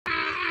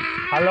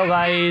Hello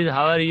guys,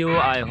 how are you?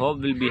 I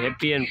hope will be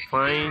happy and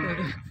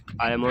fine.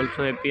 I am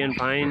also happy and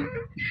fine.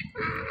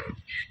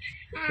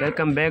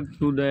 Welcome back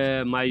to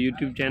my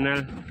YouTube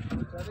channel.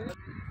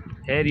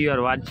 Here you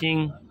are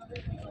watching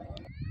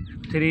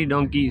 3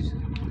 donkeys.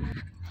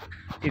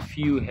 If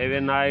you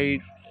haven't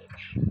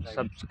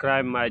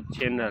subscribe my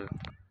channel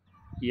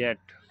yet,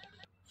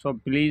 so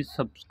please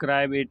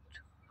subscribe it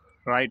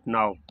right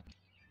now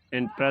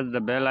and press the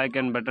bell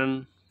icon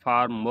button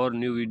for more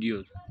new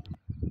videos.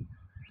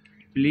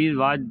 Please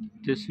watch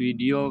this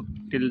video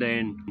till the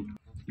end.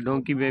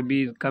 Donkey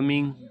baby is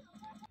coming.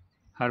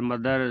 Her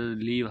mother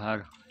leave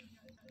her.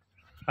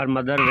 Her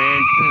mother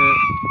went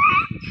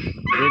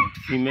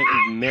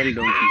with male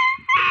donkey.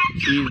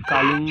 She is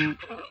calling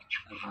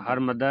her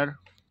mother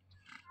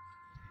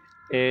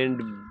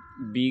and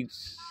big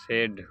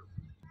said,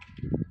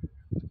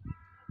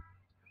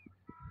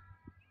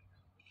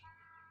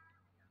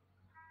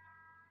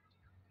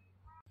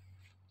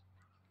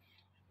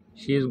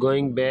 she is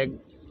going back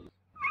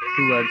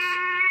towards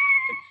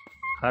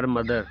her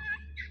mother.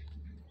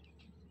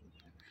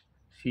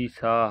 She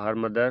saw her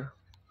mother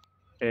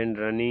and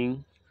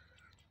running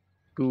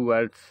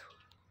towards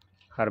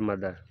her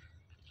mother.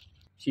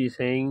 She is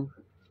saying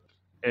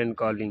and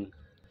calling,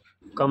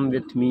 come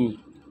with me.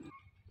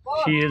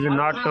 She is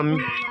not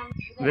coming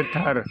with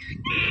her.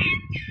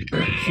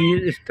 She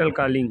is still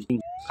calling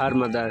her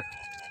mother.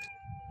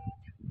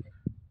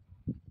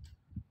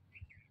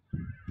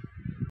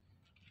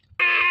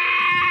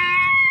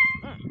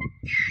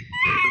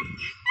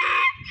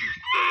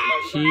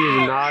 She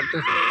is not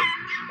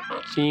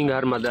seeing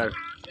her mother.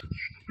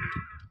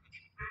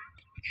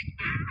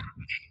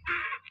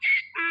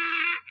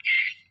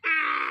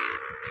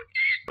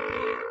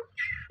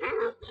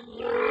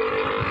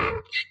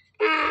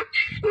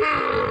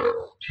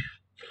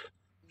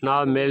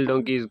 Now male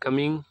donkey is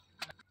coming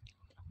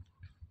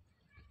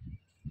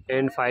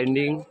and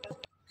finding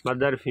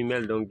mother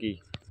female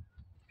donkey.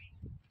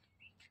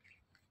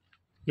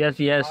 Yes,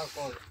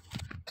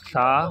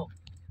 saw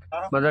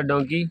mother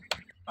donkey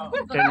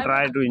and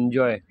try to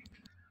enjoy.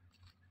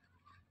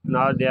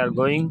 Now they are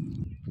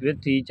going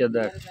with each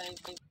other.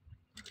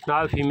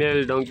 Now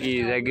female donkey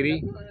is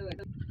agree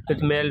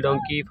with male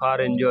donkey for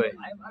enjoy.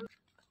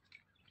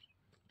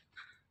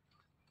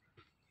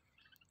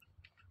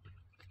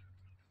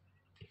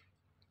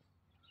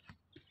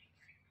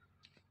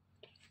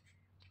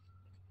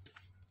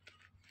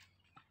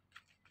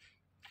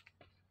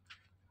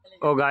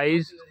 Oh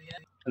guys,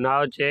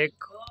 now check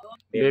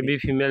baby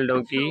female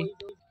donkey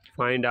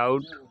find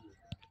out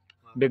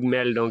big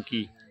male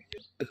donkey.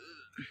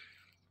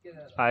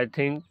 I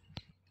think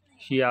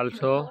she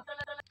also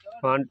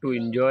want to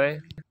enjoy.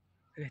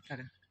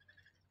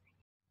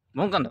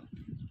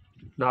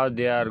 Now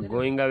they are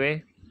going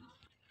away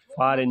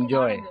for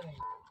enjoy.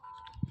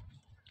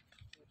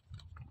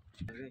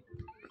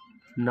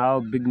 Now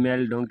big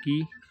male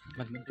donkey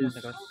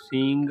is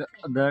seeing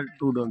other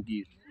 2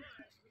 donkeys.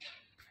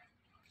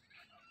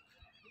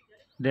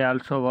 They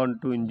also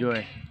want to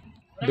enjoy.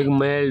 Big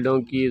male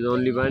donkey is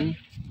only one.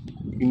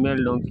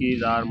 Female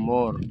donkeys are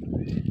more.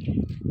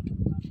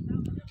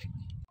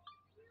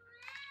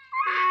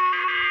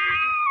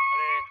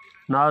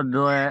 Now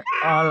they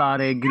all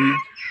are agree.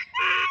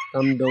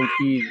 Some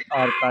donkeys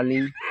are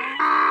calling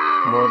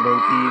more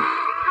donkeys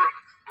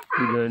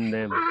to join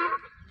them.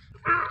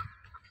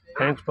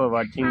 Thanks for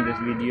watching this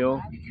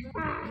video.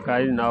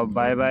 Guys, now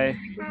bye bye.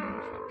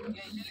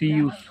 See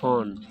you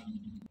soon.